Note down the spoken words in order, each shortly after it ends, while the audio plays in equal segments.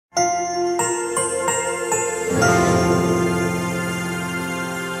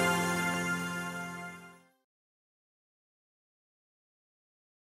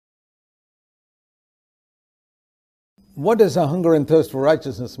what does a hunger and thirst for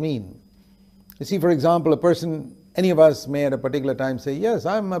righteousness mean? You see, for example, a person, any of us may at a particular time say, yes,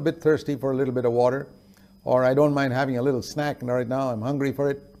 I'm a bit thirsty for a little bit of water, or I don't mind having a little snack right now, I'm hungry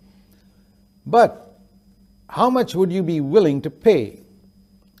for it. But how much would you be willing to pay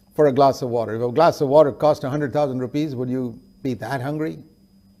for a glass of water? If a glass of water cost 100,000 rupees, would you be that hungry?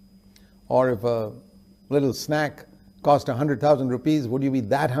 Or if a little snack cost 100,000 rupees, would you be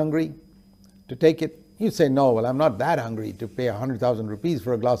that hungry to take it? You say, no, well, I'm not that hungry to pay 100,000 rupees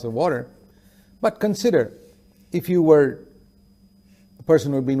for a glass of water. But consider, if you were a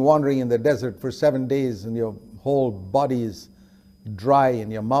person who had been wandering in the desert for 7 days and your whole body is dry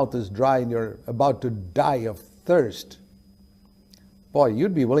and your mouth is dry and you're about to die of thirst, boy,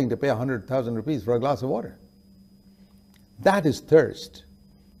 you'd be willing to pay 100,000 rupees for a glass of water. That is thirst.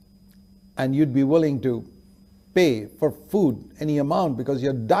 And you'd be willing to pay for food any amount because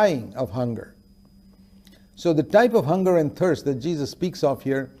you're dying of hunger. So the type of hunger and thirst that Jesus speaks of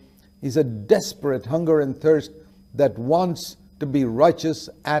here is a desperate hunger and thirst that wants to be righteous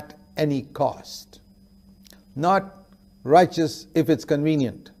at any cost. Not righteous if it's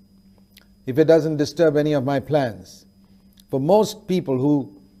convenient, if it doesn't disturb any of my plans. For most people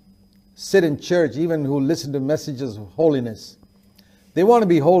who sit in church, even who listen to messages of holiness, they want to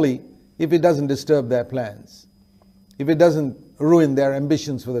be holy if it doesn't disturb their plans, if it doesn't ruin their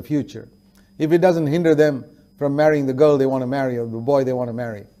ambitions for the future, if it doesn't hinder them from marrying the girl they want to marry or the boy they want to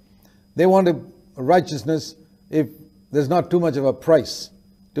marry. They want righteousness if there's not too much of a price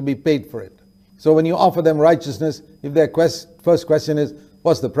to be paid for it. So when you offer them righteousness, if their first question is,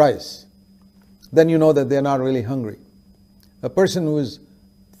 what's the price? Then you know that they're not really hungry. A person who is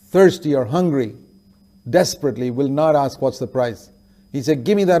thirsty or hungry desperately will not ask what's the price. He said,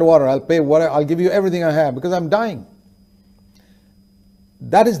 give me that water, I'll pay whatever, I'll give you everything I have because I'm dying.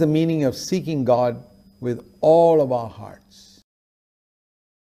 That is the meaning of seeking God with all of our hearts.